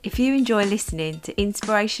If you enjoy listening to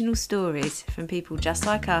inspirational stories from people just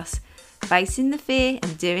like us, facing the fear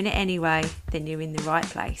and doing it anyway, then you're in the right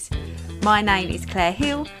place. My name is Claire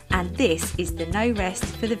Hill, and this is the No Rest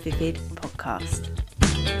for the Vivid podcast.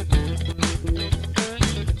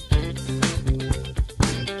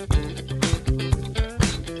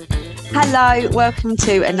 Hello, welcome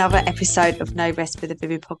to another episode of No Rest for the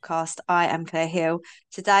Vivid podcast. I am Claire Hill.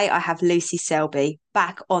 Today I have Lucy Selby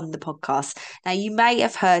back on the podcast. Now, you may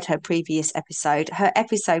have heard her previous episode. Her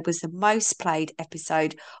episode was the most played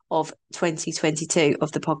episode of 2022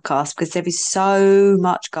 of the podcast because there is so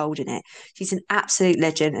much gold in it. She's an absolute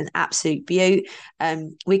legend, an absolute beaut.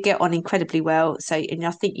 We get on incredibly well. And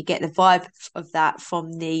I think you get the vibe of that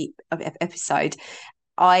from the episode.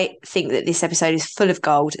 I think that this episode is full of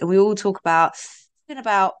gold, and we all talk about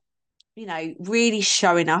really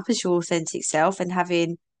showing up as your authentic self and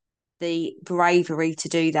having the bravery to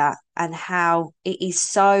do that, and how it is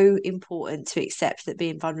so important to accept that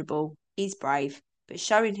being vulnerable is brave, but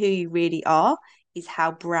showing who you really are is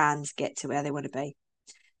how brands get to where they want to be.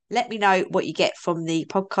 Let me know what you get from the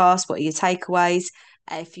podcast. What are your takeaways?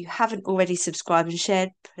 If you haven't already subscribed and shared,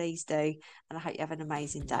 please do. And I hope you have an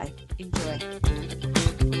amazing day. Enjoy.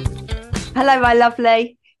 Hello, my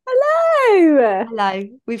lovely. Hello. Hello.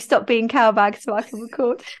 We've stopped being cowbags so I can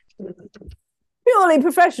record. Purely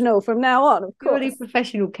professional from now on, of course. Purely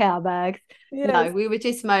professional cowbags. Yes. No, we were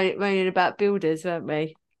just moaning about builders, weren't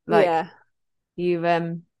we? Yeah. You're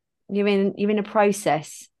in a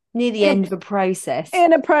process. Near the end of a process.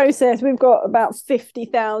 In a process, we've got about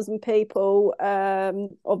 50,000 people.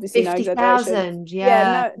 Obviously, 50,000,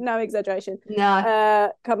 yeah. No exaggeration.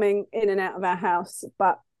 No. Coming in and out of our house,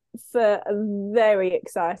 but for a very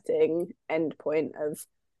exciting end point of,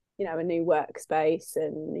 a new workspace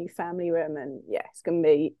and new family room, and it's going to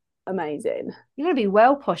be amazing. You're going to be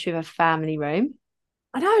well posh with a family room.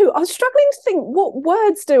 I know. I was struggling to think what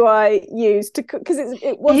words do I use to, because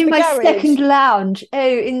it was in the my garage. Second lounge.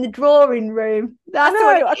 Oh, in the drawing room. That's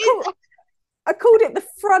I called it the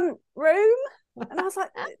front room, and I was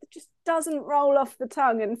like, it just doesn't roll off the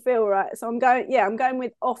tongue and feel right. So I'm going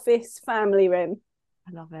with office family room.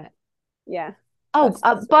 I love it. Yeah. Oh,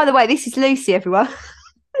 by the way, this is Lucy, everyone.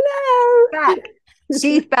 Hello. Back.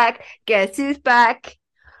 She's back. Guess who's back?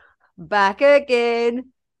 Back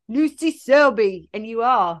again. Lucy Selby. And you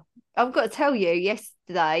are. I've got to tell you,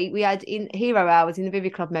 yesterday we had in Hero Hours in the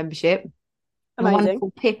Vivid Club membership. Amazing. My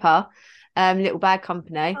wonderful Pippa, Little Bag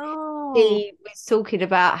Company. Oh. He was talking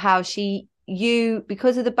about how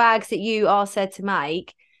because of the bags that you are said to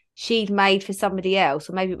make, she'd made for somebody else,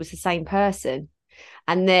 or maybe it was the same person.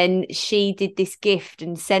 And then she did this gift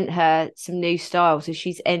and sent her some new styles. So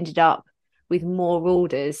she's ended up with more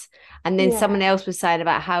orders. And then someone else was saying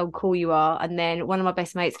about how cool you are. And then one of my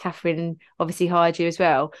best mates, Catherine, obviously hired you as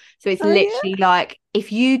well. So it's literally like,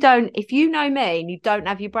 if you know me and you don't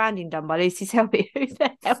have your branding done by Lucy Selby, who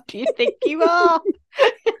the hell do you think you are?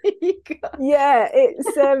 Yeah,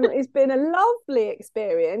 it's been a lovely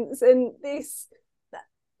experience. And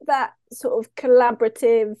that sort of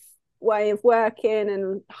collaborative way of working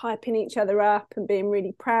and hyping each other up and being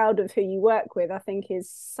really proud of who you work with, I think is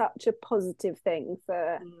such a positive thing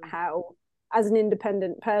for how, as an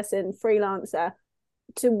independent person, freelancer,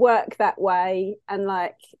 to work that way and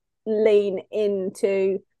like lean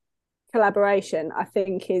into collaboration, I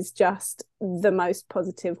think is just the most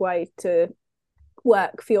positive way to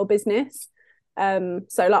work for your business. So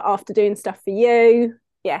like after doing stuff for you,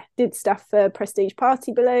 did stuff for Prestige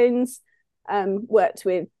Party Balloons, worked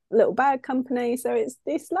with Little Bag Company, so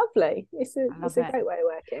it's lovely. It's a great way of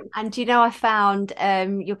working. And I found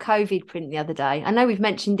your COVID print the other day. I know we've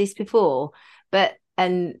mentioned this before,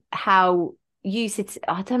 and how you said,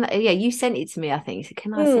 I don't know, you sent it to me, I think. So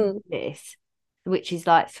can I send this, which is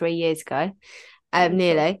like 3 years ago,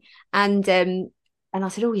 nearly. And I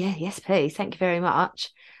said, oh yeah, yes please, thank you very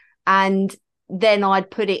much. And then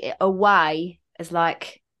I'd put it away as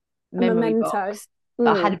like memory box.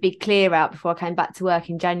 But I had a big clear out before I came back to work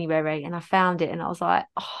in January, and I found it and I was like,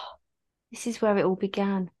 oh, this is where it all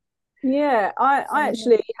began. Yeah, I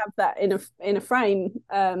actually have that in a frame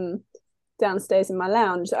downstairs in my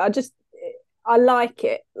lounge. I like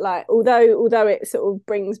it. Like although it sort of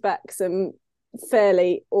brings back some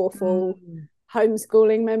fairly awful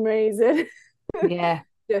homeschooling memories and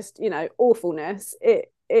just awfulness.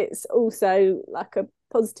 It's also like a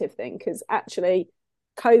positive thing, because actually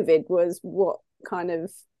COVID was what kind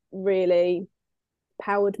of really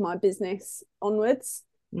powered my business onwards.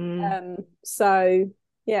 So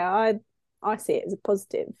I see it as a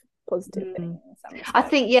positive thing. I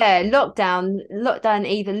think lockdown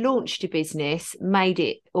either launched your business, made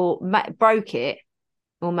it, or broke it,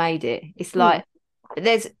 or made it. It's like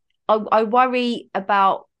I worry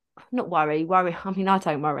about, not worry. I mean, I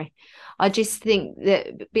don't worry. I just think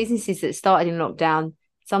that businesses that started in lockdown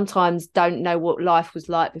sometimes don't know what life was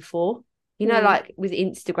like before. Like with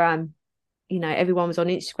Instagram, everyone was on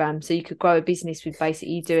Instagram, so you could grow a business with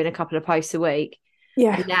basically you doing a couple of posts a week.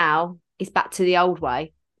 Yeah. And now it's back to the old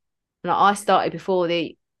way. Like I started before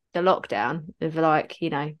the lockdown of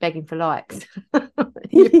begging for likes.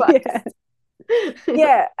 Yeah.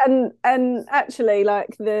 Yeah, and actually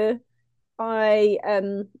like I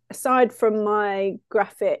aside from my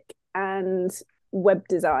graphic and web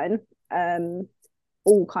design,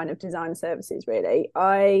 all kind of design services really,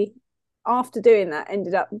 I after doing that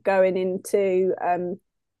ended up going into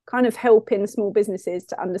kind of helping small businesses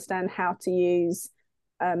to understand how to use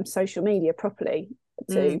social media properly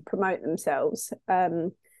to promote themselves,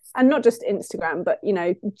 and not just Instagram, but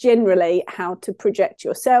generally how to project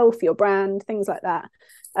yourself, your brand, things like that.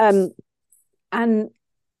 And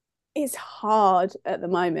it's hard at the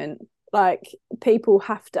moment. Like, people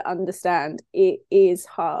have to understand it is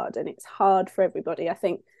hard, and it's hard for everybody. I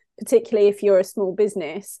think particularly if you're a small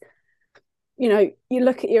business, you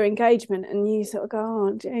look at your engagement and you sort of go,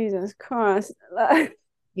 oh Jesus Christ.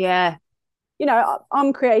 Yeah.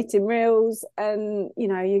 I'm creating reels and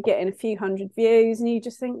you're getting a few hundred views and you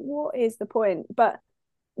just think, what is the point? But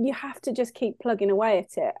you have to just keep plugging away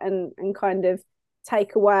at it and kind of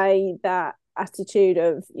take away that attitude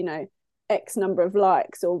of X number of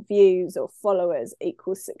likes or views or followers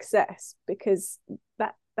equals success, because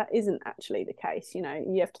that isn't actually the case.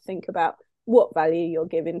 You have to think about what value you're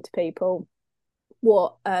giving to people,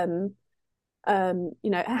 what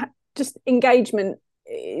just engagement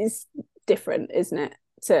is different, isn't it,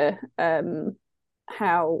 to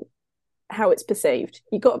how it's perceived.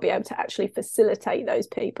 You've got to be able to actually facilitate those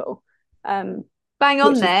people. Bang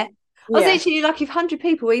on there. I was literally like, if 100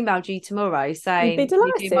 people emailed you tomorrow saying, you'd be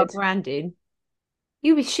delighted. You do my branding,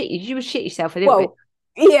 you would shit yourself a little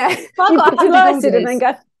bit. Yeah, you'd be delighted and then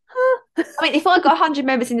go, I mean, if I got 100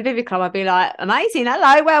 members in the Vivid Club, I'd be like, amazing,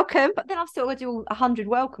 hello, welcome. But then I've still got to do 100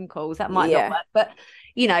 welcome calls. That might not work. But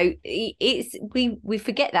it's we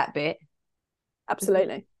forget that bit.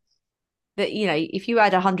 Absolutely. That if you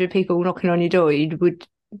had 100 people knocking on your door, you would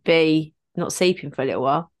be not sleeping for a little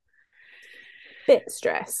while. Bit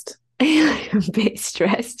stressed. A bit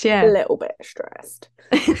stressed, yeah. A little bit stressed.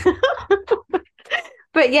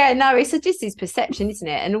 But yeah, no, it's just his perception, isn't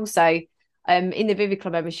it? And also, in the Vivid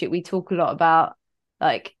Club membership, we talk a lot about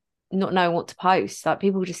like not knowing what to post. Like,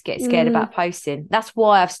 people just get scared about posting. That's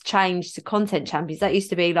why I've changed to Content Champions. That used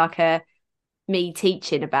to be like me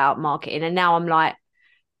teaching about marketing, and now I'm like,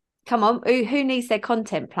 come on, who needs their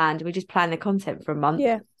content planned? We just plan their content for a month,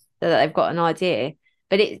 so that they've got an idea.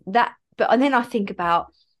 And then I think about,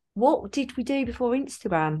 what did we do before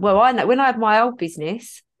Instagram? Well, I know when I had my old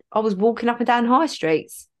business, I was walking up and down high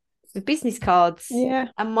streets with business cards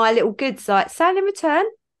and my little goods, like, sale in return.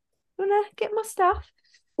 You want to get my stuff?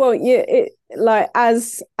 Well,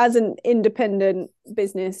 as an independent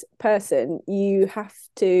business person, you have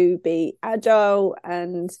to be agile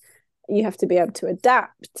and you have to be able to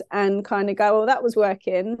adapt and kind of go, well, that was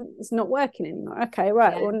working, it's not working anymore. Okay,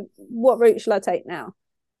 right. Well, what route shall I take now?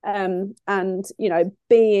 And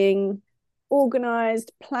being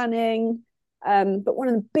organized, planning. But one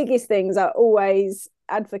of the biggest things I always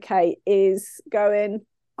advocate is going,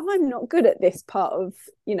 I'm not good at this part of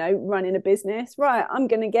running a business, right? I'm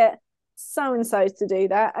going to get so and so to do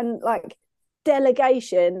that. And like,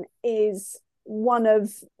 delegation is one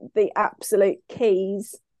of the absolute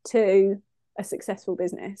keys to a successful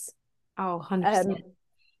business. Oh, 100%.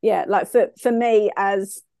 Yeah, like for me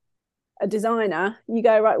as a designer, you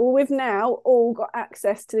go, right, well, we've now all got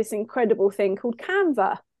access to this incredible thing called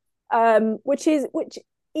Canva, which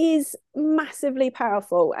is massively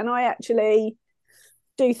powerful. And I actually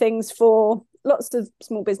do things for lots of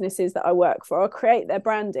small businesses that I work for. I'll create their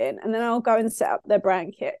branding, and then I'll go and set up their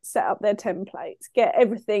brand kit, set up their templates, get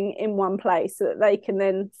everything in one place so that they can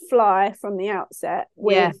then fly from the outset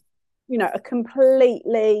with a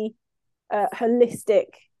completely holistic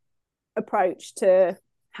approach to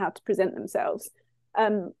how to present themselves.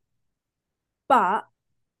 But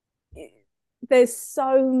there's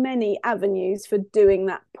so many avenues for doing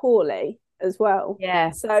that poorly as well.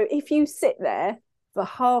 Yeah. So if you sit there for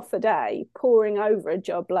half a day poring over a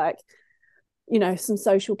job like, some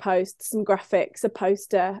social posts, some graphics, a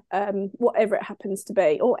poster, whatever it happens to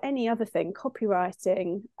be, or any other thing,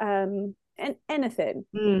 copywriting, and anything.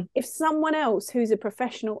 If someone else who's a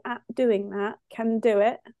professional at doing that can do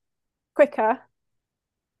it quicker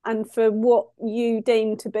and for what you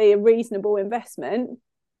deem to be a reasonable investment,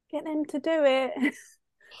 get them to do it.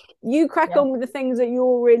 You crack on with the things that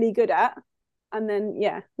you're really good at, and then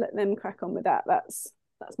let them crack on with that. That's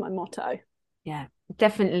my motto. Yeah,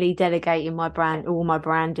 definitely delegating all my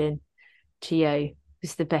branding to you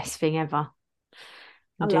was the best thing ever.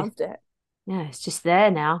 I loved it. Yeah, it's just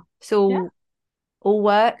there now. It's all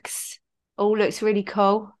works. All looks really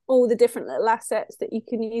cool. All the different little assets that you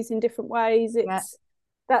can use in different ways.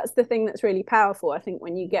 That's the thing that's really powerful, I think,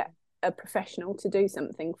 when you get a professional to do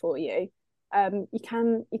something for you. You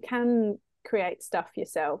can create stuff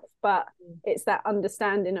yourself, but it's that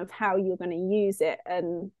understanding of how you're going to use it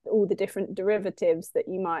and all the different derivatives that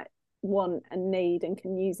you might want and need and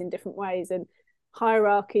can use in different ways, and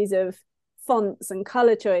hierarchies of fonts and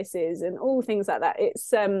color choices and all things like that.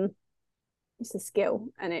 It's a skill,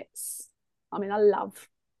 and I love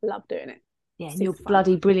doing it. Yeah, and you're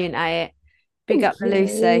bloody brilliant at it. Big up,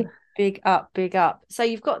 Lucy. Big up. So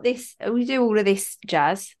you've got this, we do all of this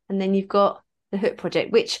jazz, and then you've got the Hook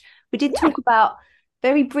project, which we did talk about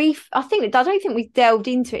very brief. I don't think we delved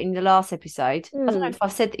into it in the last episode. I don't know if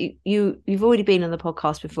I've said that you've already been on the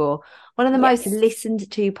podcast before. One of the most listened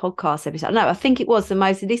to podcast episodes. No, I think it was the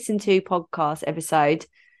most listened to podcast episode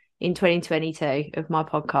in 2022 of my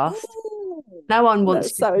podcast. No one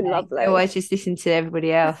wants to. So lovely. I always just listen to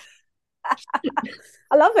everybody else.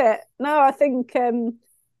 I love it. No, I think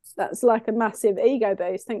that's like a massive ego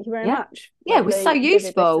boost. Thank you very much. Yeah, it was so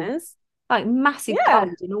useful. Like massive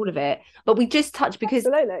gold in all of it. But we just touched because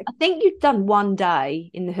I think you've done one day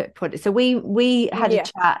in the Hook project. So we had a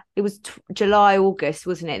chat. It was July, August,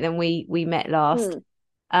 wasn't it? Then we met last.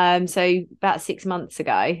 So about 6 months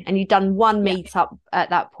ago, and you've done one meetup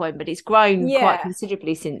at that point, but it's grown quite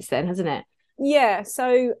considerably since then, hasn't it? Yeah.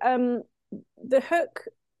 So the Hook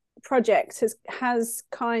project has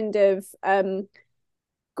kind of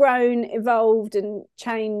grown, evolved and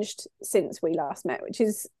changed since we last met, which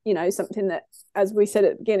is, something that, as we said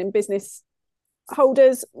at the beginning, business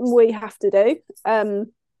holders, we have to do. But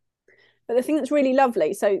the thing that's really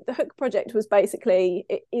lovely, so the Hook project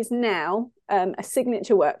it is now a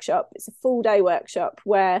signature workshop. It's a full day workshop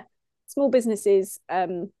where small businesses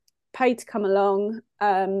pay to come along,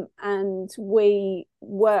 and we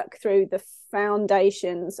work through the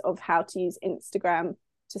foundations of how to use Instagram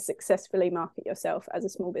to successfully market yourself as a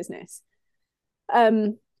small business.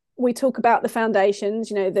 We talk about the foundations,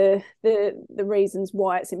 the reasons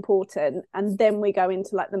why it's important, and then we go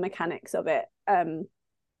into like the mechanics of it.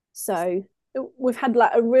 So we've had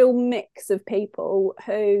like a real mix of people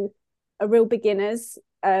who are real beginners.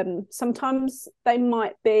 Sometimes they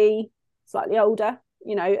might be slightly older,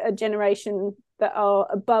 a generation that are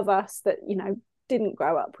above us that, didn't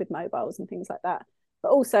grow up with mobiles and things like that.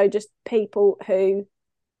 But also just people who,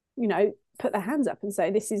 put their hands up and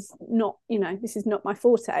say, this is not my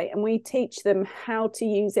forte. And we teach them how to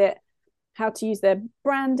use it, how to use their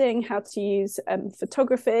branding, how to use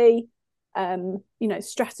photography,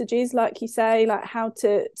 strategies, like you say, like how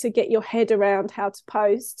to get your head around how to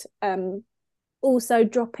post, also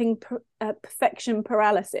dropping perfection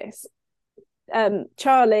paralysis.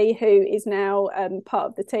 Charlie, who is now part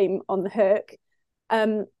of the team on the Hook,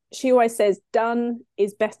 she always says done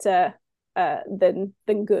is better than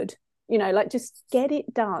good. Just get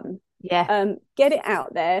it done. Get it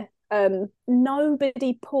out there.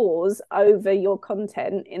 Nobody pores over your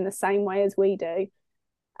content in the same way as we do.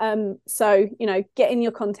 So getting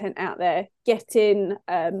your content out there, getting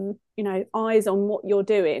eyes on what you're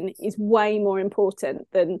doing is way more important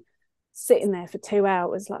than sitting there for 2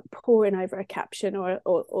 hours like poring over a caption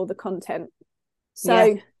or the content.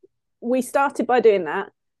 So we started by doing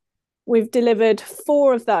that. We've delivered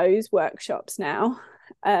 4 of those workshops now,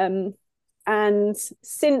 and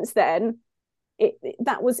since then it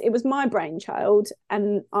was my brainchild,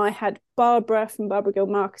 and I had Barbara from Barbara Gill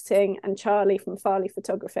Marketing and Charlie from Farley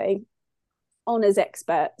Photography on as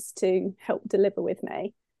experts to help deliver with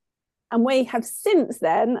me. And we have since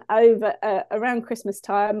then, over around Christmas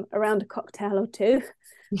time, around a cocktail or two,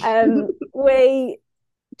 we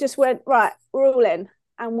just went, right, we're all in.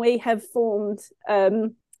 And we have formed a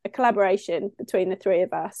collaboration between the 3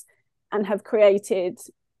 of us and have created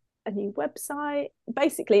a new website,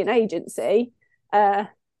 basically an agency.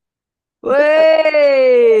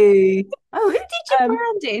 Way! Oh, who did your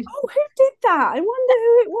branding? Oh, who did that? I wonder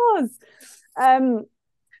who it was.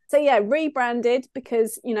 So rebranded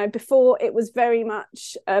because before it was very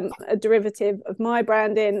much a derivative of my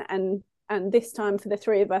branding, and this time for the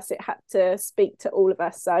 3 of us it had to speak to all of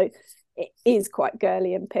us. So it is quite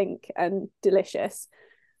girly and pink and delicious,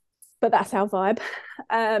 but that's our vibe.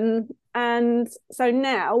 And so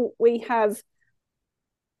now we have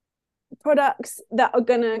products that are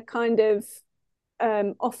going to kind of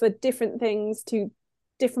offer different things to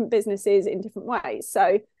different businesses in different ways.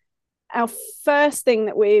 So our first thing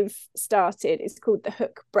that we've started is called the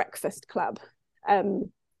Hook Breakfast Club,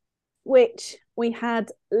 which we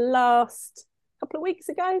had last couple of weeks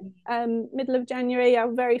ago, middle of January,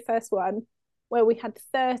 our very first one, where we had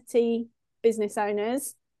 30 business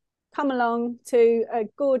owners come along to a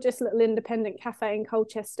gorgeous little independent cafe in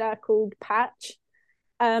Colchester called Patch.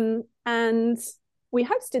 And we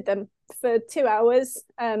hosted them for 2 hours.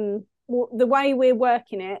 The way we're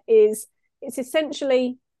working it is it's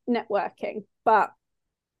essentially networking, but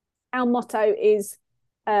our motto is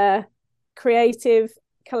creative,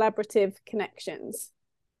 collaborative connections.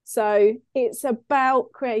 So it's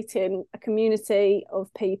about creating a community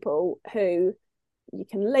of people who you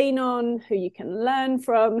can lean on, who you can learn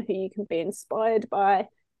from, who you can be inspired by,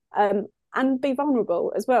 and be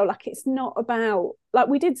vulnerable as well. Like, it's not about, like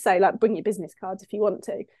we did say, like, bring your business cards if you want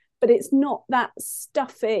to, but it's not that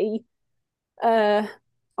stuffy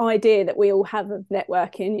idea that we all have of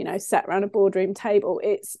networking, you know, sat around a boardroom table.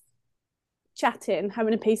 It's chatting,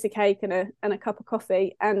 having a piece of cake and a cup of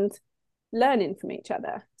coffee, and learning from each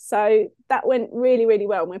other. So that went really, really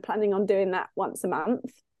well, and we're planning on doing that once a month.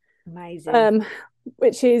 Amazing.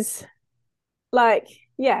 Which is like,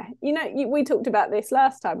 yeah, you know, we talked about this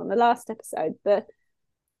last time on the last episode, that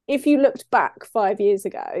if you looked back 5 years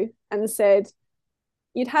ago and said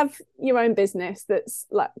you'd have your own business that's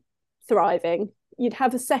like thriving, you'd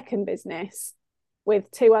have a second business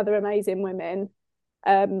with 2 other amazing women,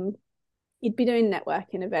 you'd be doing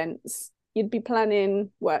networking events, you'd be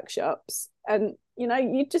planning workshops, and, you know,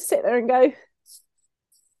 you'd just sit there and go,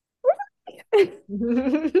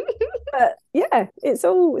 but yeah, it's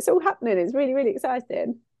all happening. It's really, really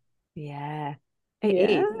exciting. Yeah, it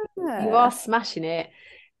is. You are smashing it.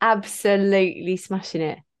 Absolutely smashing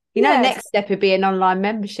it. You know, next step would be an online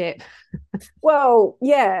membership. Well,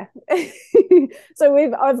 yeah. So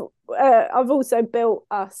I've also built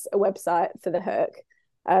us a website for the Hook,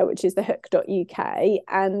 which is thehook.uk,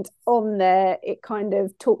 and on there it kind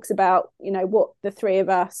of talks about, you know, what the 3 of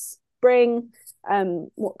us bring,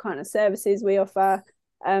 what kind of services we offer.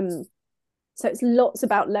 So it's lots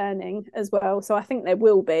about learning as well. So I think there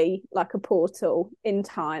will be like a portal in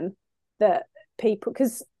time that people,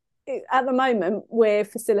 because at the moment we're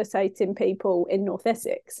facilitating people in North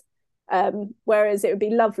Essex, whereas it would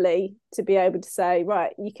be lovely to be able to say,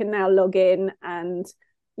 right, you can now log in and,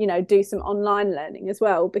 you know, do some online learning as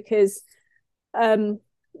well, because the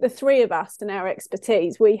 3 of us and our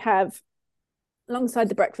expertise, we have, alongside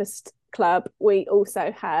the Breakfast Club, we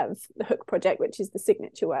also have the Hook Project, which is the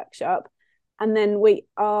signature workshop, and then we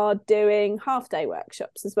are doing half-day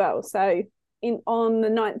workshops as well. So on the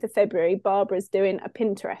 9th of February, Barbara's doing a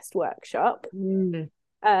Pinterest workshop,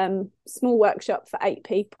 small workshop for 8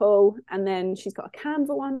 people, and then she's got a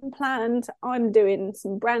Canva one planned. I'm doing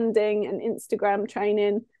some branding and Instagram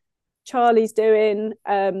training. Charlie's doing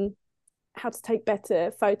how to take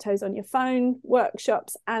better photos on your phone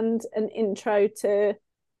workshops, and an intro to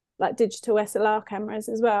like digital SLR cameras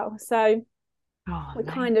as well. So we're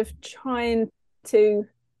kind of trying to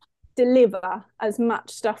deliver as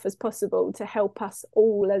much stuff as possible to help us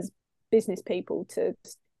all as business people to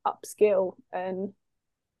upskill and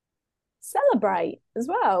celebrate as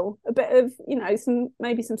well. A bit of, you know,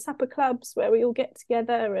 maybe some supper clubs where we all get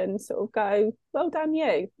together and sort of go, well done you.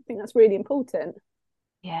 I think that's really important.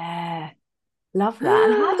 Yeah, love that.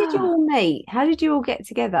 And how did you all meet? How did you all get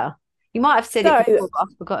together? You might have said it before, but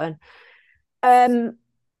I've forgotten.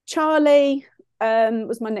 Charlie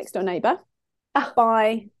was my next door neighbour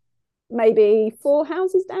by maybe 4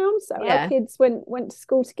 houses down. So our kids went to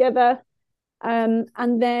school together. And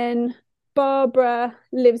then Barbara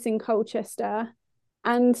lives in Colchester,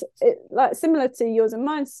 and it, like similar to yours and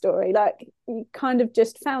my story, like you kind of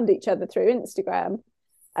just found each other through Instagram.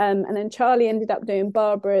 And then Charlie ended up doing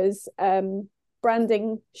Barbara's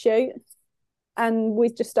branding shoot, and we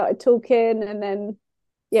just started talking, and then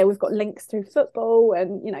we've got links through football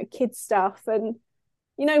and, you know, kids stuff. And,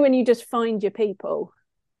 you know, when you just find your people,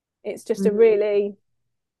 it's just a really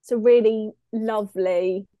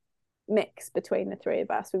lovely mix between the 3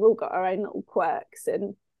 of us. We've all got our own little quirks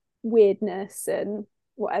and weirdness and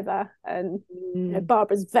whatever. And you know,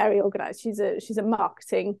 Barbara's very organized. She's a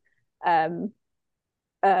marketing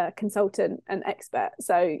consultant and expert.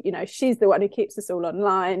 So, you know, she's the one who keeps us all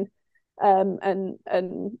online and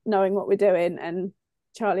knowing what we're doing. And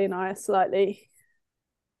Charlie and I are slightly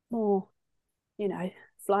more, you know,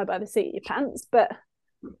 fly by the seat of your pants, but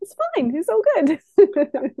it's fine. It's all good.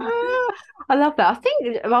 I love that. I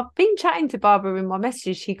think I've been chatting to Barbara in my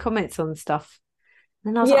messages. She comments on stuff,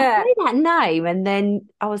 and I was like, I know that name, and then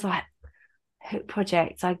I was like, Hook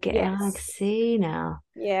Project. I see now.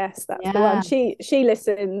 Yes, that's the one. She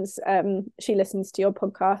listens to your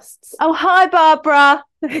podcasts. Oh, hi Barbara.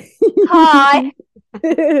 Hi.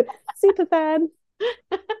 Super fan.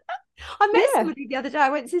 I met somebody the other day. I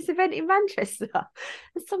went to this event in Manchester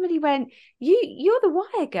and somebody went, you're the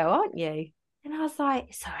Wire girl, aren't you? And I was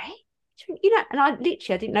like, sorry? And I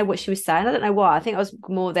didn't know what she was saying. I don't know why. I think I was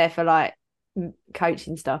more there for like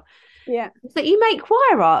coaching stuff. Yeah. So you make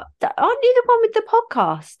choir art. Aren't you the one with the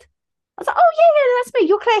podcast? I was like, oh yeah, that's me.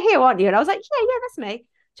 You're Claire Hill, aren't you? And I was like, yeah, that's me.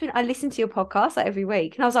 So I listen to your podcast like every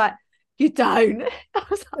week. And I was like, you don't? I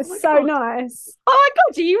was like, it's so nice. Oh my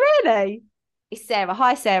God, do you really? It's Sarah.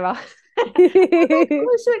 Hi, Sarah. It's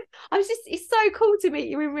so cool to meet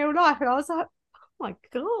you in real life. And I was like, oh my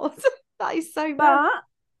God, that is so bad.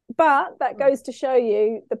 But that goes to show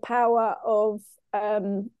you the power of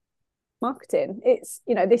marketing. It's,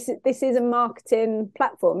 this is a marketing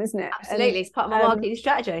platform, isn't it? Absolutely. It's part of my marketing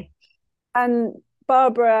strategy. And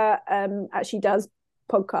Barbara actually does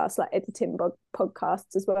podcasts, like editing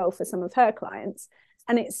podcasts as well for some of her clients.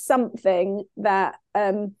 And it's something that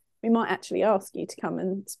we might actually ask you to come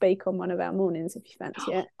and speak on one of our mornings if you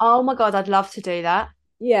fancy it. Oh my God, I'd love to do that.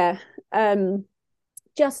 Yeah.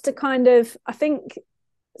 Just to kind of, I think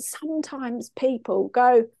sometimes people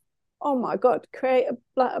go, oh my God, create a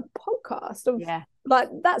podcast of, like,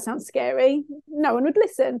 that sounds scary. No one would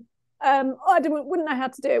listen. I wouldn't know how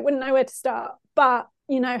to do it, wouldn't know where to start. But,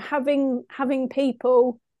 having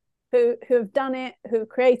people who have done it, who have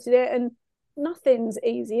created it, and nothing's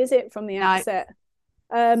easy, is it, from the outset?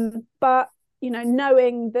 But,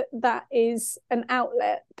 knowing that is an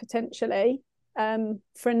outlet potentially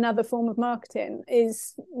for another form of marketing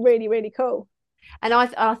is really, really cool. And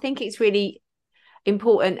I think it's really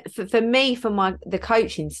important for me, for the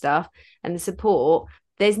coaching stuff and the support.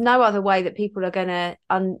 There's no other way that people are going to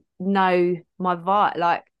know my vibe,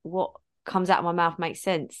 like what comes out of my mouth makes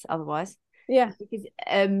sense otherwise. Yeah. Because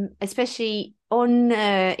especially on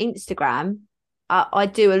Instagram, I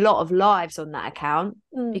do a lot of lives on that account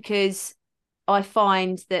because I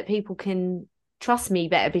find that people can trust me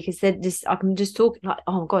better because I can just talk like,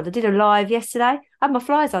 oh my God, I did a live yesterday. I had my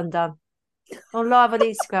flies undone on live on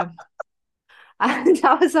Instagram. And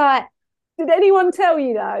I was like, did anyone tell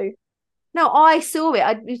you though? No, I saw it.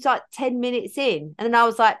 It was like 10 minutes in. And then I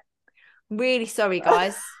was like, really sorry,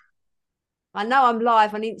 guys. I know I'm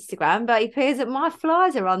live on Instagram, but it appears that my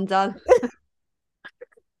flies are undone.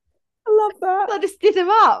 I love that. I just did them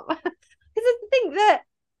up. Because I think that,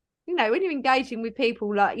 when you're engaging with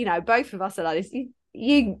people like, both of us are like this,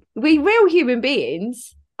 we real human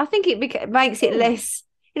beings, I think it makes it less,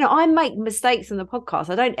 I make mistakes on the podcast.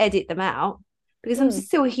 I don't edit them out because I'm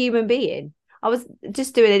still a human being. I was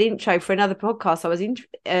just doing an intro for another podcast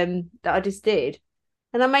that I just did.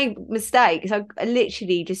 And I made mistakes. I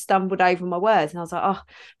literally just stumbled over my words. And I was like, oh,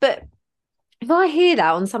 but if I hear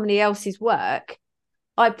that on somebody else's work,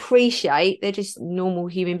 I appreciate they're just normal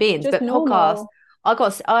human beings. Just but normal.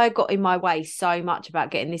 Podcasts, I got in my way so much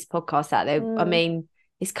about getting this podcast out there. I mean,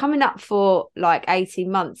 it's coming up for like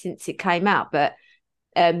 18 months since it came out. But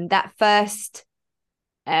that first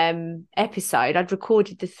episode, I'd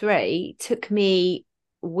recorded the 3. It took me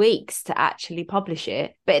weeks to actually publish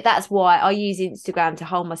it, but that's why I use Instagram to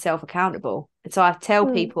hold myself accountable. And so I tell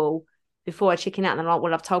people before I chicken out, and I'm like,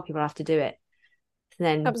 well, I've told people I have to do it. And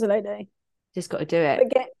then absolutely just got to do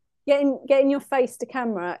it. But getting your face to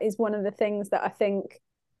camera is one of the things that I think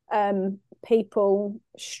people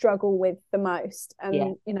struggle with the most.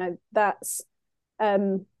 And that's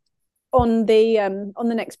on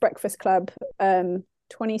the next Breakfast Club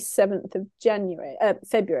 27th of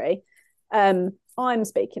February. I'm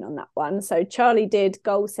speaking on that one. So Charlie did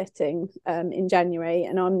goal setting in January,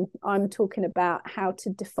 and I'm talking about how to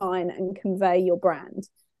define and convey your brand.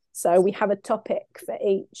 So we have a topic for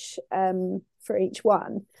each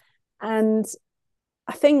one, and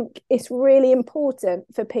I think it's really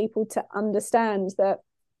important for people to understand that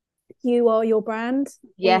you are your brand.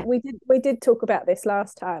 Yeah, we did talk about this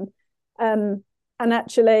last time, and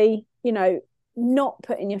actually, not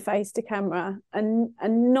putting your face to camera and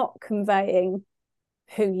not conveying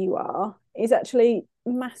who you are is actually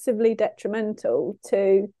massively detrimental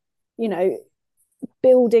to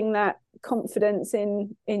building that confidence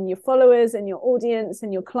in your followers and your audience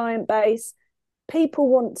and your client base. People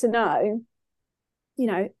want to know,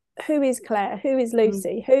 who is Claire, who is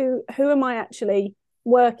Lucy, who am I actually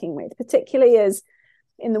working with, particularly as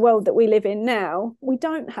in the world that we live in now, we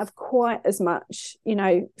don't have quite as much,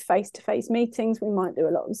 face-to-face meetings. We might do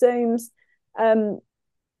a lot of Zooms.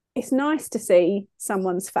 It's nice to see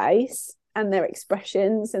someone's face and their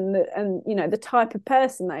expressions and the type of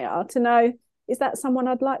person they are, to know is that someone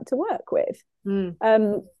I'd like to work with?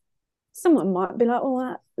 Mm. Someone might be like, oh,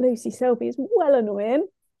 that Lucy Selby is well annoying,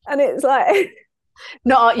 and it's like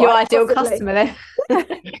not your ideal possibly. customer then.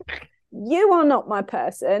 You are not my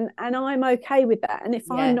person, and I'm okay with that. And if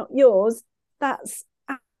Yeah. I'm not yours, that's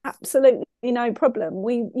absolutely no problem.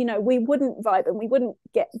 We wouldn't vibe and we wouldn't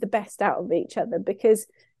get the best out of each other, because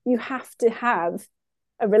you have to have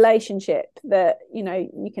a relationship that,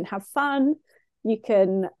 you can have fun, you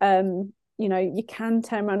can you can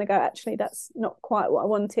turn around and go, actually, that's not quite what I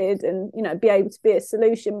wanted, and be able to be a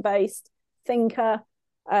solution-based thinker.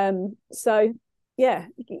 So yeah,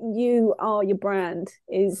 you are your brand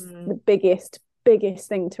is the biggest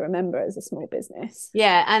thing to remember as a small business.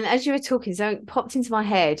 Yeah, and as you were talking, so it popped into my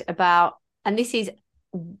head about, and this is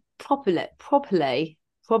probably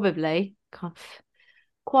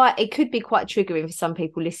quite, it could be quite triggering for some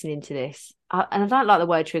people listening to this, and I don't like the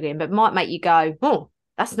word triggering, but might make you go, oh,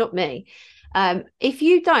 that's not me. If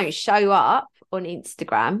you don't show up on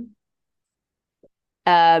Instagram,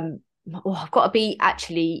 I've got to be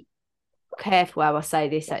actually careful how I say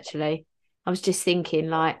this. Actually, I was just thinking,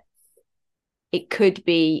 like, it could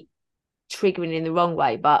be triggering in the wrong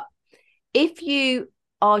way, but if you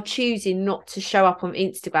are choosing not to show up on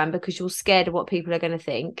Instagram because you're scared of what people are going to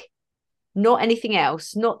think, not anything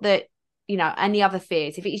else, not that any other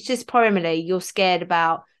fears, if it's just primarily you're scared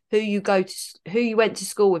about who you went to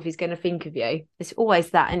school with is going to think of you, it's always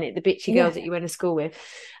that, isn't it? The bitchy girls that you went to school with.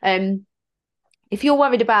 If you're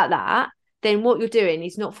worried about that, then what you're doing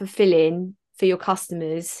is not fulfilling for your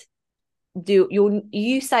customers.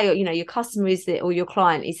 You say your customer is or your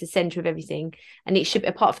client is the center of everything, and it should,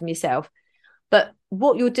 apart from yourself, but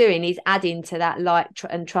what you're doing is adding to that like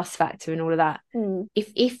and trust factor and all of that.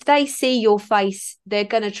 If they see your face, they're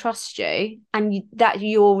going to trust you, and that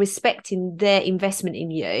you're respecting their investment in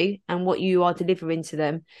you and what you are delivering to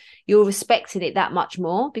them. You're respecting it that much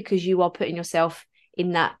more because you are putting yourself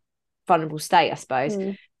in that vulnerable state, I suppose.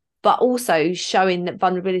 But also showing that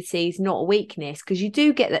vulnerability is not a weakness, because you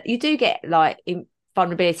do get like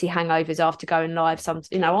vulnerability hangovers after going live.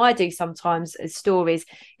 I do sometimes as stories.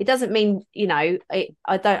 It doesn't mean I'm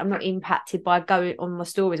not impacted by going on my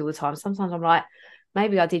stories all the time. Sometimes I'm like,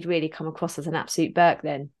 maybe I did really come across as an absolute Burke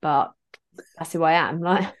then, but that's who I am.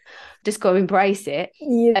 Like, just got to embrace it.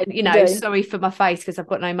 Sorry for my face because I've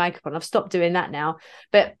got no makeup on. I've stopped doing that now,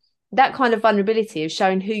 but that kind of vulnerability of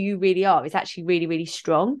showing who you really are is actually really, really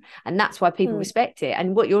strong. And that's why people respect it.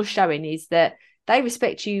 And what you're showing is that they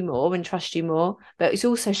respect you more and trust you more, but it's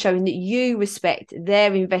also showing that you respect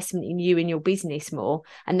their investment in you and your business more,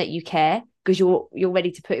 and that you care because you're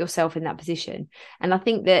ready to put yourself in that position. And I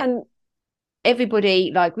think that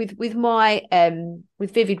everybody, like with my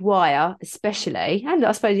with Vivid Wire especially, and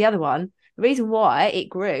I suppose the other one, the reason why it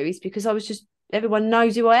grew is because everyone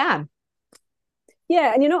knows who I am.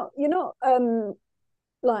 Yeah, and you're not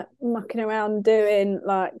like mucking around doing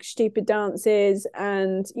like stupid dances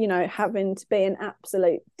and having to be an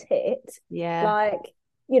absolute tit. Yeah. Like,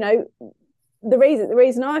 the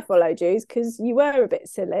reason I followed you is because you were a bit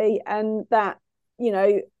silly, and that,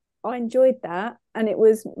 I enjoyed that, and it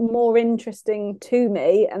was more interesting to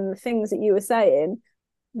me and the things that you were saying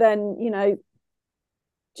than,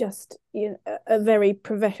 just a very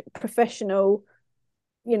professional,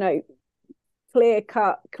 clear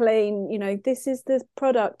cut, clean, this is the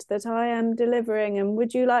product that I am delivering and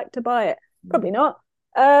would you like to buy it? Probably not.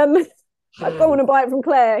 I don't want to buy it from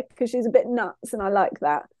Claire because she's a bit nuts and I like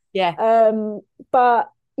that. Yeah. But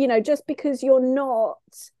just because you're not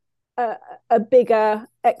a bigger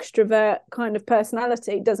extrovert kind of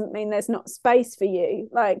personality doesn't mean there's not space for you.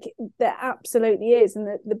 Like, there absolutely is. And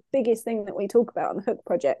the biggest thing that we talk about on the Hook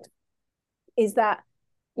Project is that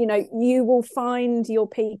you will find your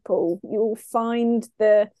people, you will find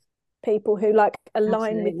the people who like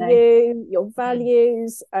align with you, your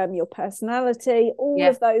values, your personality, all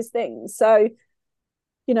of those things. So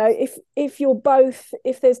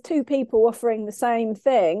if there's two people offering the same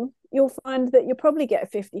thing, you'll find that you'll probably get a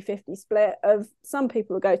 50-50 split of some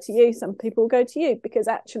people will go to you, some people will go to you, because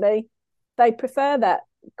actually they prefer that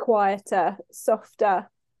quieter, softer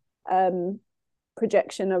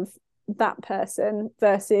projection of that person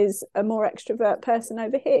versus a more extrovert person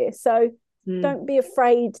over here. So don't be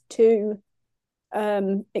afraid to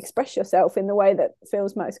express yourself in the way that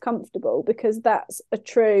feels most comfortable, because that's a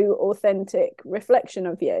true, authentic reflection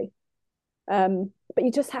of you. But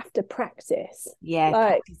you just have to practice.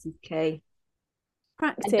 Practice is key.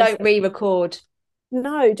 Practice. And don't re-record.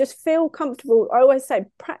 No, just feel comfortable. I always say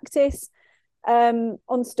practice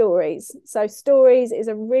on stories. So stories is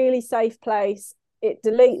a really safe place. It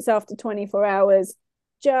deletes after 24 hours.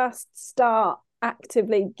 Just start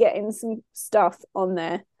actively getting some stuff on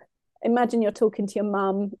there. Imagine you're talking to your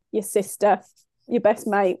mum, your sister, your best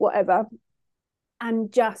mate, whatever,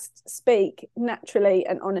 and just speak naturally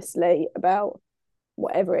and honestly about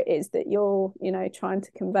whatever it is that you're, trying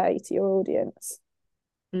to convey to your audience.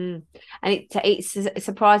 And it's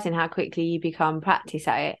surprising how quickly you become practice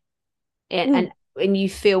at it, and you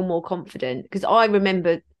feel more confident. Because I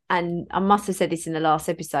remember, and I must have said this in the last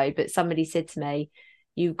episode, but somebody said to me,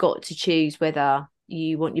 you've got to choose whether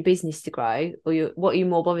you want your business to grow, or what are you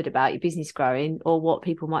more bothered about, your business growing or what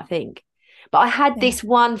people might think. But I had this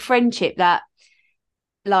one friendship that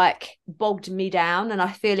like bogged me down, and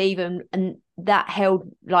I feel and that held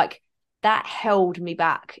me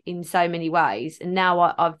back in so many ways. And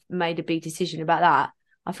now I've made a big decision about that.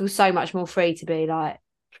 I feel so much more free to be like,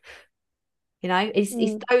 it's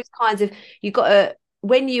those kinds of, you got to,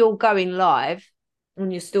 when you're going live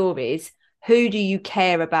on your stories, who do you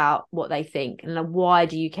care about what they think, and why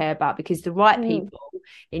do you care about? Because the right people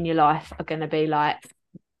in your life are going to be like,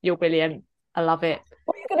 you're brilliant, I love it.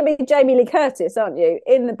 Well, you're going to be Jamie Lee Curtis, aren't you,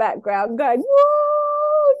 in the background going,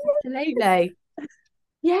 whoa! Absolutely.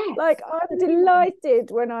 Yeah. Like, I'm delighted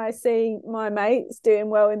when I see my mates doing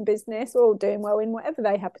well in business or doing well in whatever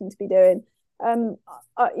they happen to be doing. I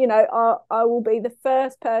will be the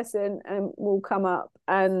first person and will come up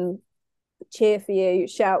and cheer for you,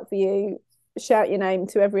 shout for you, shout your name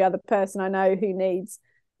to every other person I know who needs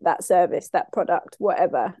that service, that product,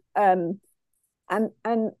 whatever. And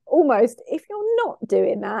almost, if you're not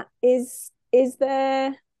doing that, is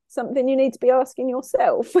there something you need to be asking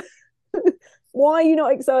yourself? Why are you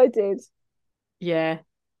not excited? Yeah.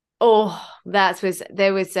 Oh,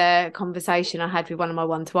 there was a conversation I had with one of my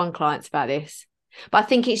one-to-one clients about this. But I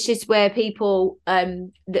think it's just where people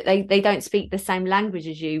they don't speak the same language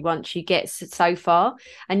as you once you get so far,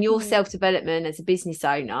 and your self-development as a business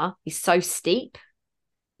owner is so steep.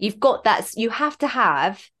 You've got that, you have to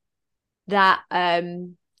have that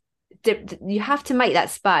you have to make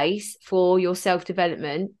that space for your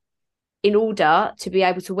self-development in order to be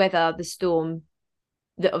able to weather the storm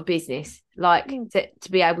of business, like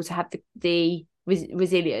to be able to have the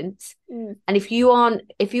resilience. And if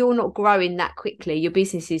you're not growing that quickly, your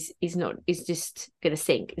business is just going to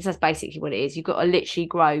sink. That's basically what it is. You've got to literally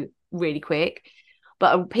grow really quick.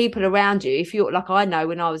 But people around you, if you're like, I know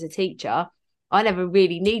when I was a teacher, I never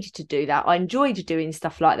really needed to do that. I enjoyed doing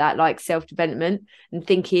stuff like that, like self-development and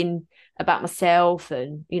thinking about myself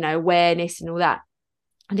and awareness and all that.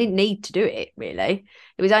 I didn't need to do it, really.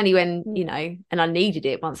 It was only when, and I needed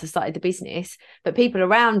it once I started the business. But people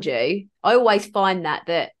around you, I always find that,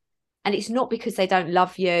 and it's not because they don't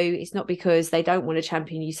love you. It's not because they don't want to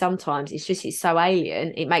champion you sometimes. It's just, it's so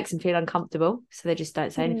alien. It makes them feel uncomfortable. So they just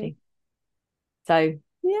don't say anything. So.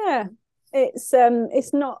 Yeah,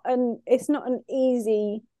 it's not an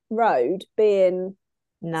easy road being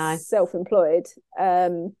self-employed.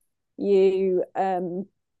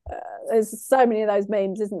 There's so many of those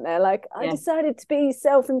memes, isn't there? Like, I decided to be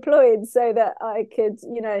self-employed so that I could,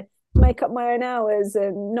 make up my own hours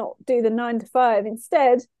and not do the 9 to 5.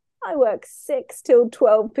 Instead, I work 6 till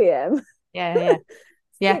 12 p.m. Yeah.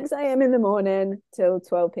 6 a.m. in the morning till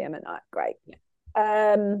 12 p.m. at night. Great.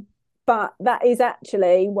 But that is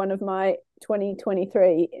actually one of my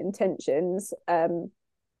 2023 intentions,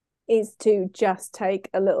 is to just take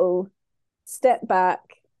a little step back,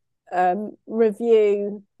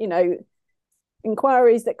 review,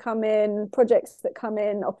 inquiries that come in, projects that come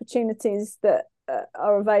in, opportunities that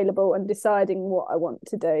are available, and deciding what I want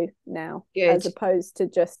to do now. Good. As opposed to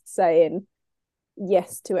just saying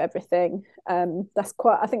yes to everything. I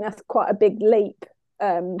think that's quite a big leap.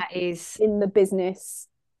 That is in the business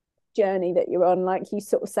journey that you're on. Like, you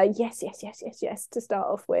sort of say yes to start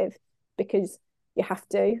off with because you have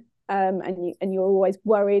to, and you're always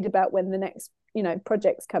worried about when the next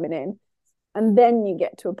project's coming in, and then you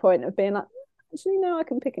get to a point of being like, actually no, I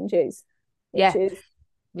can pick and choose. Yeah.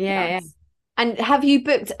 And have you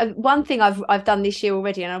booked one thing I've done this year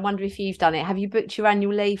already, and I wonder if you've done it, have you booked your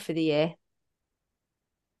annual leave for the year?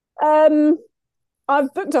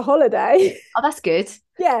 I've booked a holiday. Oh, that's good.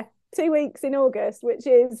 Yeah, 2 weeks in August, which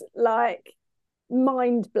is like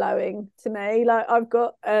mind-blowing to me. Like, I've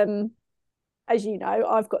got as you know,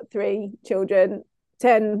 I've got 3 children,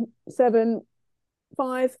 10, 7,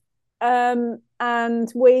 5,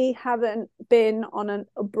 and we haven't been on an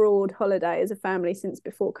abroad holiday as a family since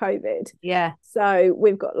before COVID. Yeah. So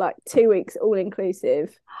we've got like 2 weeks all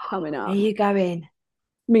inclusive coming up. Where are you going?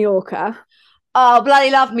 Mallorca. Oh,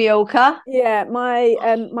 bloody love Mallorca. Yeah,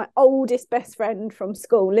 my oldest best friend from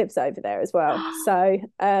school lives over there as well. So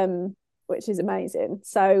which is amazing.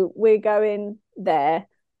 So we're going there.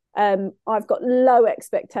 I've got low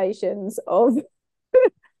expectations of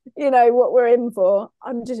what we're in for.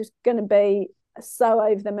 I'm just going to be so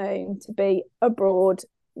over the moon to be abroad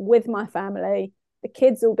with my family. The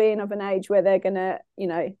kids all being of an age where they're going to,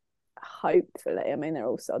 hopefully, I mean, they're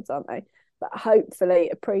all sods, aren't they? But hopefully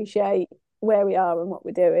appreciate where we are and what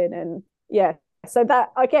we're doing. And yeah, so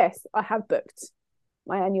that, I guess I have booked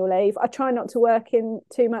my annual leave. I try not to work in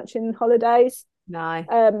too much in holidays.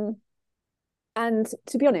 No. And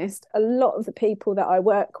to be honest, a lot of the people that I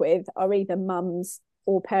work with are either mums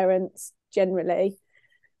or parents generally.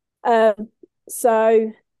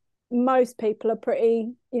 So most people are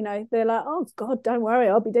pretty, they're like, oh God, don't worry,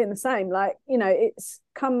 I'll be doing the same. Like, it's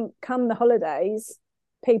come the holidays,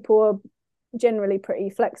 people are generally pretty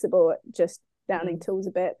flexible at just downing tools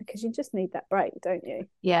a bit, because you just need that break, don't you?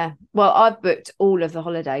 Yeah. Well, I've booked all of the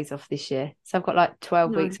holidays off this year. So I've got like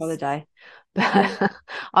 12 weeks holiday. But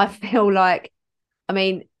I feel like, I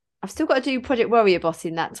mean, I've still got to do Project Warrior Boss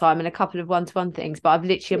in that time and a couple of one-to-one things, but I'm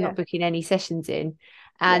not booking any sessions in.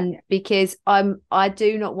 And because I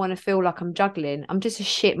do not want to feel like I'm juggling. I'm just a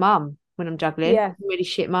shit mum when I'm juggling. Yeah. Really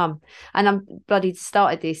shit mum. And I'm bloody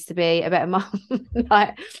started this to be a better mum.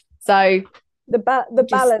 So the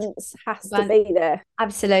balance has to be there.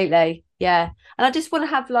 Absolutely. Yeah. And I just want to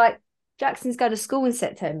have, like, Jackson's going to school in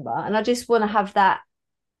September, and I just want to have that.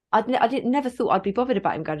 I never thought I'd be bothered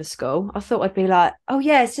about him going to school. I thought I'd be like, oh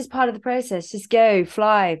yeah, it's just part of the process. Just go,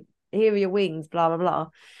 fly, here are your wings, blah, blah, blah.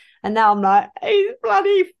 And now I'm like, he's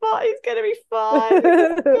bloody fine. He's going to be fine.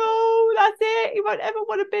 Oh, that's it. He won't ever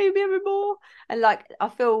want to be with me anymore. And like, I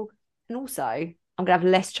feel, and also I'm going to have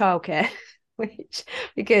less childcare,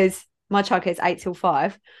 because my childcare is 8 till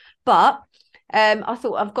 5. But I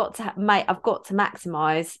thought I've got to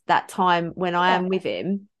maximise that time when I am with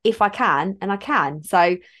him, if I can, and I can.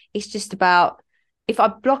 So it's just about, if I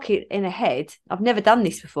block it in ahead. I've never done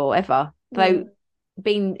this before ever. Though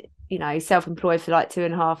been, self-employed for like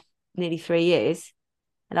 2.5, nearly 3 years,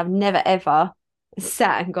 and I've never ever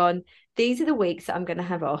sat and gone, these are the weeks that I'm going to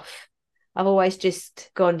have off. I've always just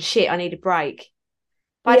gone, shit, I need a break.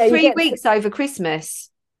 I had 3 weeks over Christmas,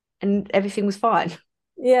 and everything was fine.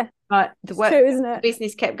 Yeah, but the work, true, isn't it? The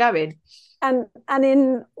business kept going, and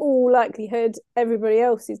in all likelihood, everybody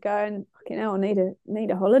else is going, fucking hell, I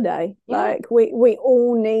need a holiday. Yeah. Like we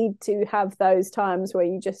all need to have those times where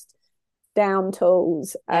you just down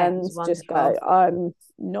tools and just go, I'm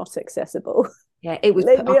not accessible. Yeah, it was.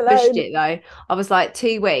 I pushed it though. I was like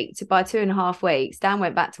 2 weeks. By 2.5 weeks, Dan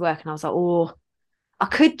went back to work, and I was like, oh, I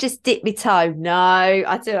could just dip my toe. No,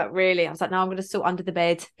 I do that really. I was like, no, I'm going to sort under the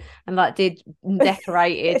bed, and like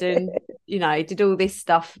decorated and did all this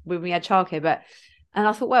stuff when we had childcare. And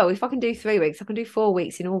I thought, well, if I can do 3 weeks, I can do 4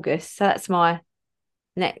 weeks in August. So that's I'll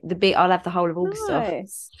have the whole of August off.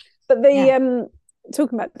 But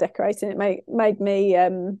talking about decorating, it made me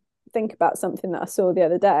think about something that I saw the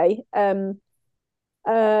other day.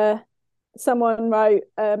 Someone wrote,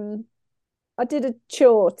 I did a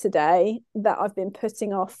chore today that I've been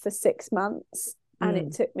putting off for 6 months, and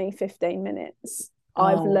it took me 15 minutes.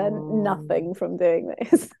 I've learned nothing from doing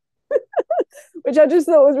this, which I just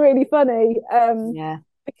thought was really funny.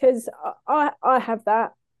 Because I have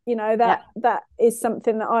that, that is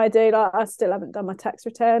something that I do. Like, I still haven't done my tax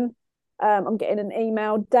return. I'm getting an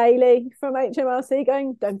email daily from HMRC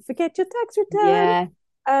going, don't forget your tax return. Yeah.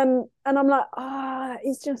 And I'm like,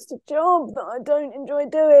 it's just a job that I don't enjoy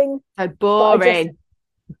doing. So boring.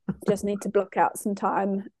 Just need to block out some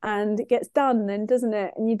time, and it gets done then, doesn't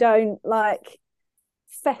it? And you don't like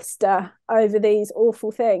fester over these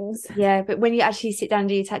awful things. Yeah, but when you actually sit down and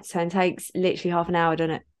do your tax return, it takes literally half an hour,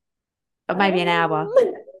 doesn't it? Or maybe an hour.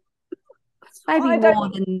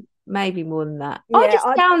 Maybe more than that. Yeah, I just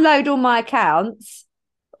download all my accounts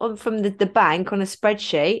from the bank on a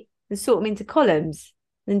spreadsheet and sort them into columns.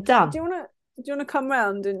 And done. Do you want to come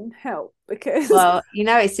round and help? Because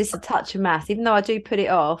it's just a touch of math. Even though I do put it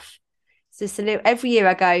off, it's just a little. Every year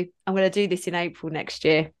I go, I'm going to do this in April next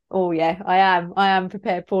year. Oh yeah, I am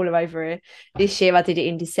prepared, Paula, over here. This year I did it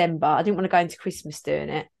in December. I didn't want to go into Christmas doing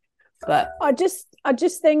it, but I just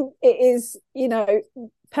think it is,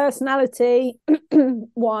 personality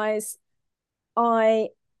wise.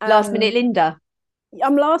 Last minute Linda.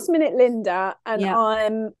 I'm last minute Linda, and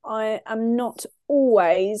I am not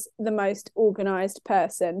always the most organised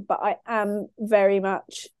person, but I am very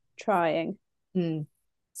much trying.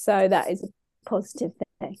 So that is a positive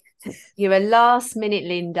thing. You're a last minute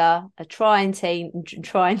Linda, a trying Tina.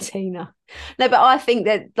 No, but I think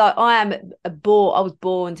that, like, I was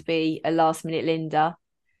born to be a last minute Linda,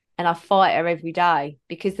 and I fight her every day,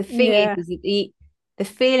 because the thing is the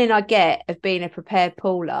feeling I get of being a prepared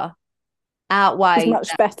Paula, outweigh. It's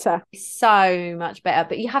much better. So much better.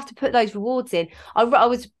 But you have to put those rewards in. I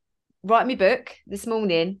was writing my book this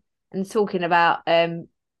morning and talking about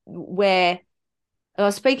where I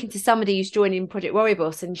was speaking to somebody who's joining Project Warrior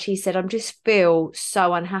Boss, and she said, I just feel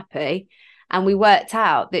so unhappy. And we worked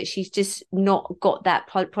out that she's just not got that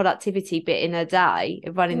productivity bit in her day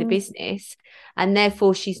of running the business. And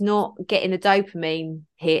therefore, she's not getting the dopamine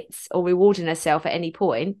hits or rewarding herself at any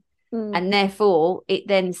point. And therefore, it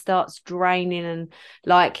then starts draining and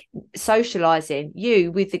like socializing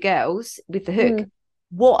you with the girls, with the hook.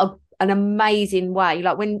 What an amazing way.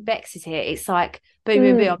 Like when Bex is here, it's like, boom,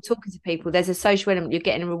 boom, boom. I'm talking to people. There's a social element. You're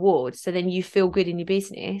getting a reward. So then you feel good in your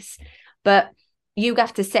business. But you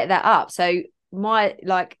have to set that up. So my,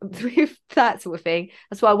 like, with that sort of thing,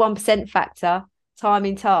 that's why 1% factor,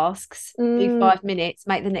 timing tasks, do 5 minutes,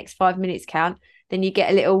 make the next 5 minutes count. Then you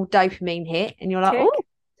get a little dopamine hit and you're like, oh,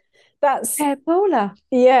 that's Paula.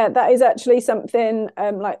 Yeah, that is actually something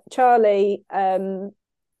like Charlie from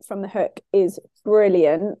the Hook is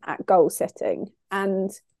brilliant at goal setting and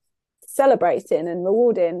celebrating and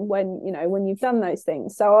rewarding when you've done those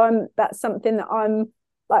things. So that's something that I'm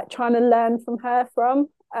like trying to learn from her from.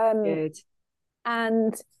 Good.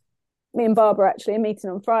 And me and Barbara actually are meeting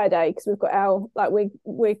on Friday because we've got our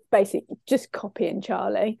we're basically just copying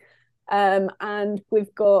Charlie. And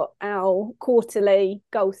we've got our quarterly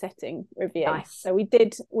goal setting review. Nice. So we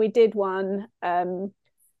did one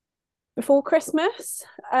before Christmas.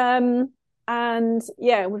 And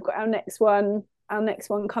yeah, we've got our next one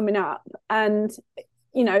coming up. And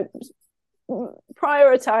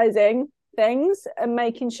prioritizing things and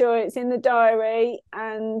making sure it's in the diary.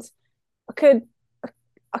 And I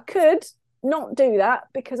could not do that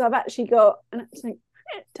because I've actually got an absolute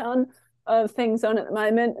ton of things on at the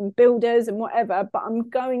moment and builders and whatever, but I'm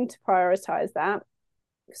going to prioritize that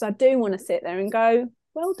because I do want to sit there and go,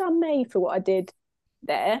 well done me for what I did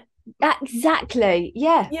there. Exactly.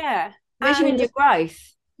 Yeah Measuring your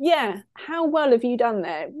growth. How well have you done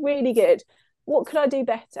there? Really good. What could I do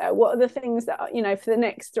better? What are the things that for the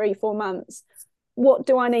next 3-4 months, what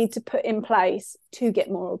do I need to put in place to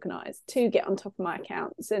get more organized, to get on top of my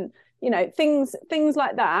accounts? And things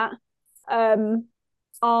like that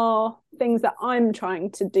are things that I'm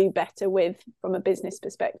trying to do better with from a business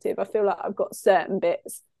perspective. I feel like I've got certain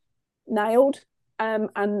bits nailed,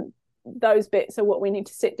 and those bits are what we need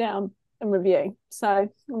to sit down and review. So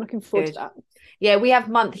I'm looking forward to that. Yeah, we have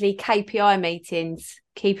monthly KPI meetings,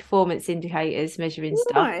 key performance indicators, measuring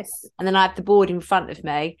stuff. And then I have the board in front of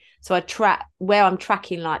me. So I track where I'm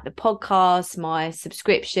tracking like the podcast, my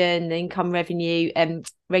subscription, the income revenue,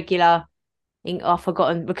 regular, I've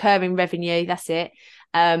forgotten, recurring revenue, that's it.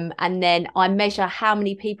 And then I measure how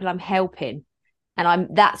many people I'm helping. And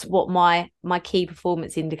that's what my key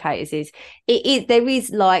performance indicators is. There is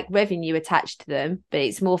like revenue attached to them, but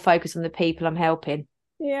it's more focused on the people I'm helping.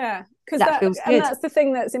 Yeah, because that feels good. And that's the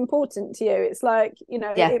thing that's important to you. It's like,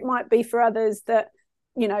 it might be for others that,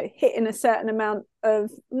 hitting a certain amount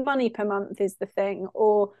of money per month is the thing,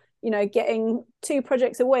 or, getting 2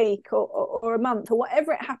 projects a week or a month or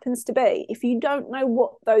whatever it happens to be. If you don't know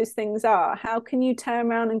what those things are, how can you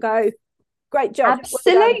turn around and go, great job?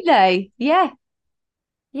 Absolutely. Yeah.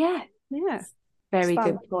 Very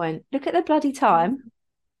good point. Look at the bloody time.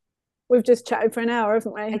 We've just chatted for an hour,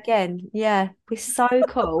 haven't we? Again, yeah. We're so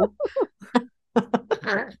cool.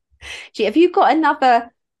 Gee, have you got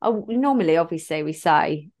another? Normally, obviously, we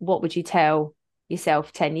say, what would you tell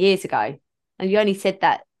yourself 10 years ago? And you only said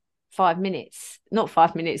that 5 minutes, not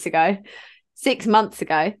 5 minutes ago, 6 months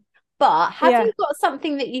ago. But have you got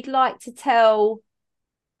something that you'd like to tell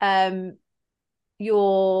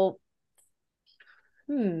your...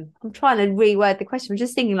 I'm trying to reword the question. I'm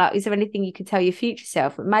just thinking, like, is there anything you could tell your future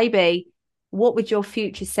self? But maybe what would your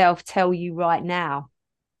future self tell you right now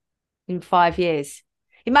in 5 years?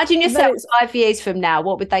 Imagine yourself 5 years from now.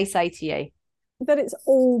 What would they say to you? That it's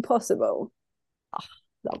all possible. Oh,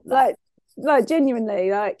 love that. Like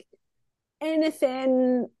genuinely, like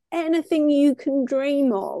anything you can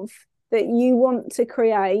dream of that you want to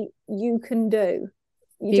create, you can do.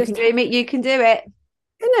 You can dream it, you can do it.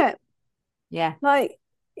 Isn't it? Yeah. Like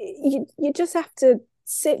you just have to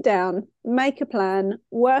sit down, make a plan,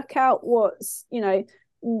 work out what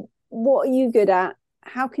are you good at?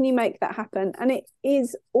 How can you make that happen? And it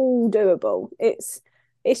is all doable. It's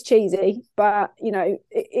cheesy, but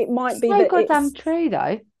it might be so goddamn true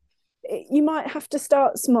though. You might have to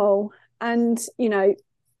start small and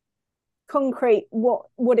concrete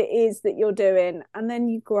what it is that you're doing, and then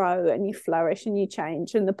you grow and you flourish and you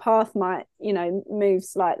change, and the path might move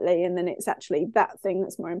slightly, and then it's actually that thing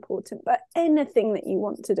that's more important. But anything that you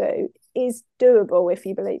want to do is doable if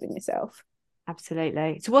you believe in yourself.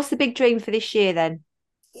 Absolutely. So what's the big dream for this year then?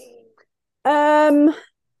 I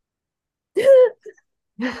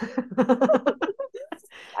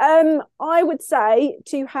would say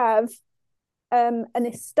to have an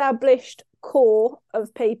established core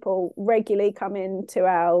of people regularly come into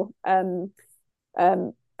our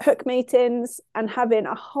hook meetings, and having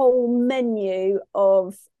a whole menu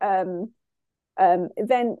of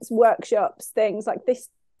events, workshops, things like this.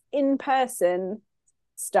 In-person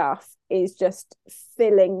stuff is just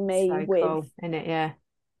filling me so with cool, isn't it? Yeah,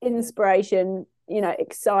 inspiration,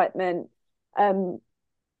 excitement.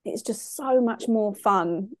 It's just so much more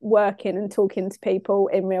fun working and talking to people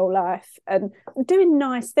in real life and doing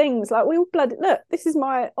nice things. Like, we all look, this is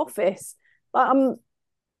my office. Like,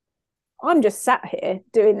 I'm just sat here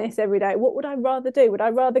doing this every day. What would I rather do? Would I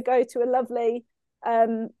rather go to a lovely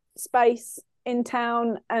space in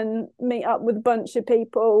town and meet up with a bunch of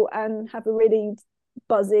people and have a really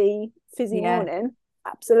buzzy, fizzy morning?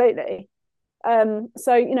 Absolutely.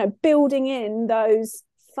 So, building in those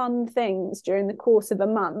fun things during the course of a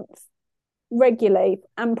month regularly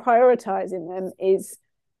and prioritizing them is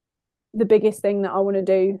the biggest thing that I want to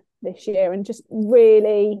do this year, and just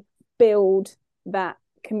really build that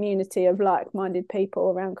community of like-minded people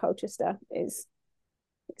around Colchester is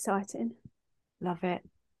exciting. Love it.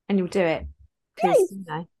 And you'll do it, because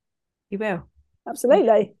you will.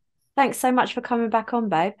 Absolutely. Thanks so much for coming back on,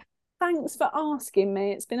 babe. Thanks for asking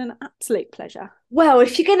me. It's been an absolute pleasure. Well,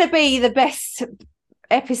 if you're going to be the best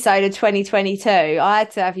episode of 2022, I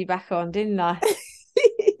had to have you back on, didn't I?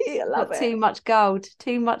 I love it. Too much gold.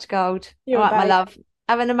 You're all right, my love.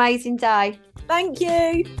 Have an amazing day. Thank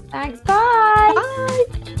you. Thanks. Bye. Bye.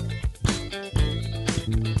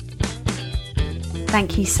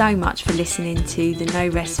 Thank you so much for listening to the No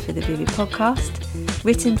Rest for the Vivid podcast,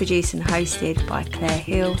 written, produced and hosted by Claire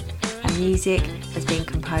Hill, and music has been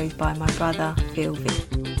composed by my brother, Phil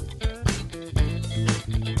Vick.